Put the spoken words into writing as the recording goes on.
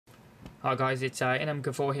Hi guys, it's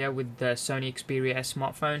NM4 here with the Sony Xperia S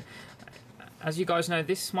smartphone. As you guys know,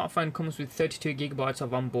 this smartphone comes with 32GB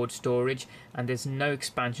of onboard storage and there's no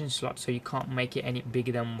expansion slot, so you can't make it any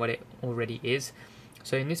bigger than what it already is.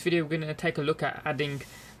 So in this video we're going to take a look at adding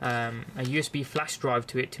a USB flash drive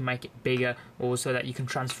to it to make it bigger, or so that you can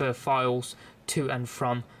transfer files to and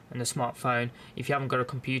from the smartphone. If you haven't got a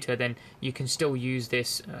computer, then you can still use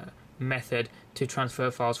this method to transfer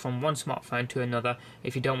files from one smartphone to another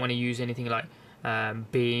if you don't want to use anything like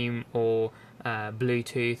Beam or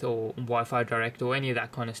Bluetooth or Wi-Fi Direct or any of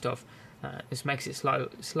that kind of stuff. This makes it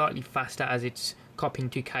slightly faster, as it's copying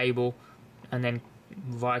to cable and then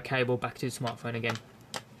via cable back to the smartphone again.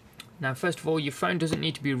 Now, first of all, your phone doesn't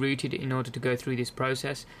need to be rooted in order to go through this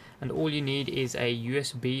process, and all you need is a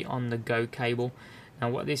USB on the go cable. Now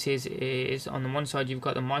what this is on the one side you've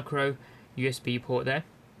got the micro USB port there,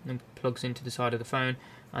 and plugs into the side of the phone,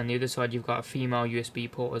 and the other side you've got a female USB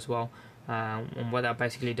port as well. And what that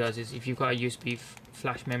basically does is, if you've got a USB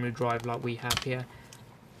flash memory drive like we have here,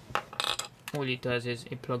 all it does is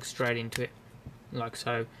it plugs straight into it like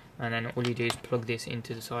so, and then all you do is plug this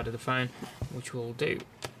into the side of the phone, which we'll do.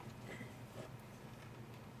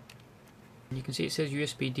 You can see it says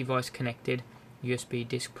USB device connected, USB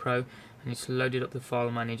disk Pro, and it's loaded up the file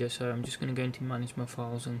manager. So I'm just going to go into manage my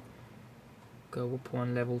files and go up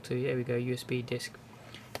one level to, here we go, USB disk.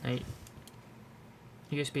 Now,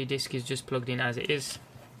 USB disk is just plugged in as it is.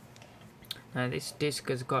 Now this disk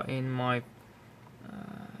has got in my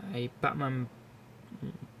a Batman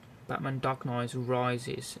Dark Knight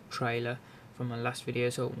Rises trailer from my last video,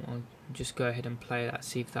 so I'll just go ahead and play that,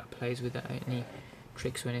 see if that plays without any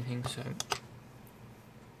tricks or anything. So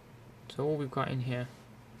all we've got in here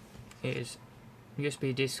is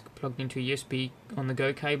USB disk plugged into a USB on the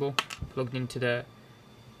go cable, plugged into the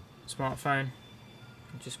smartphone.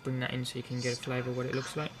 I'll just bring that in so you can get a flavour of what it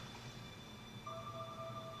looks like.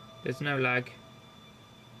 There's no lag.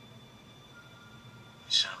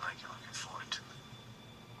 You sound like you're looking forward to it.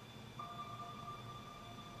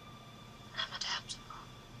 I'm adaptable.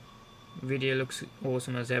 Video looks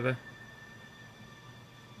awesome as ever.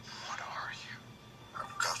 What are you?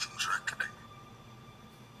 I'm Gotham's reckoning.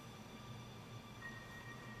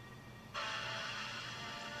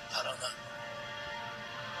 I don't know.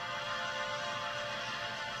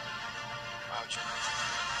 Roger.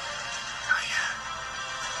 Oh yeah.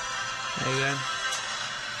 There you go.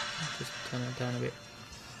 Just turn it down a bit.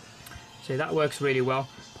 So that works really well.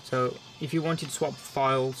 So if you wanted to swap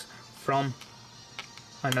files from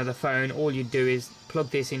another phone, all you do is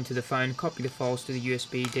plug this into the phone, copy the files to the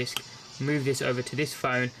USB disk, move this over to this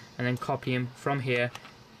phone, and then copy them from here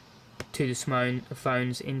to the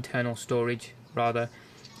phone's internal storage rather.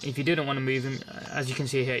 If you didn't want to move them, as you can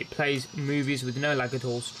see here, it plays movies with no lag at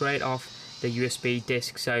all straight off the USB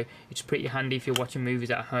disk, so it's pretty handy if you're watching movies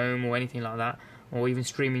at home or anything like that, or even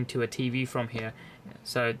streaming to a TV from here.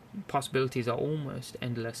 So possibilities are almost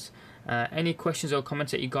endless. Any questions or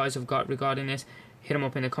comments that you guys have got regarding this, hit them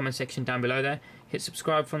up in the comment section down below there. Hit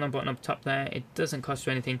subscribe from the button up top there. It doesn't cost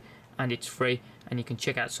you anything and it's free, and you can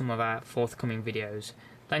check out some of our forthcoming videos.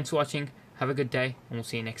 Thanks for watching, have a good day, and we'll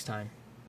see you next time.